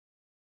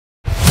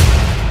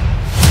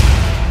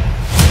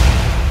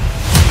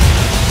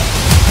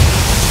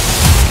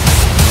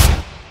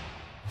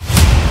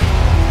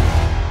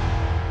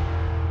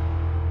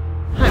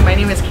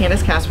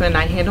Candace Kassman and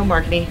I handle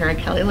marketing here at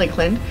Kelly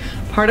Lakeland.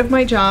 Part of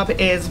my job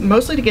is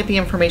mostly to get the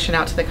information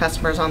out to the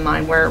customers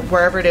online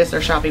wherever it is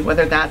they're shopping,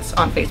 whether that's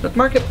on Facebook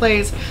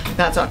Marketplace,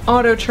 that's on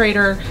Auto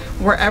Trader,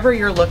 wherever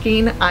you're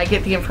looking, I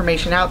get the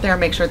information out there,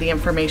 make sure the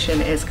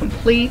information is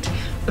complete.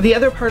 The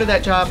other part of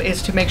that job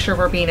is to make sure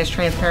we're being as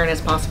transparent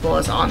as possible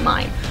as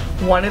online.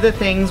 One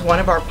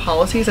of our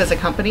policies as a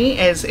company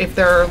is if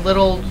there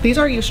are these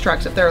are used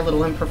trucks, if there are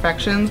little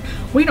imperfections,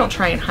 we don't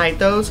try and hide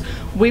those.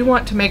 We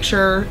want to make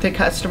sure the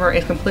customer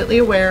is completely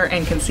aware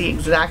and can see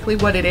exactly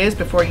what it is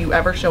before you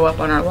ever show up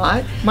on our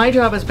lot. My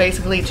job is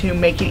basically to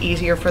make it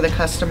easier for the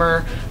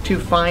customer to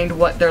find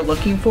what they're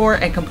looking for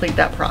and complete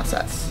that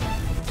process.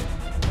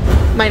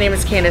 My name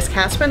is Candace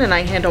Kassman and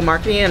I handle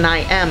marketing and I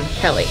am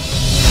Kelly.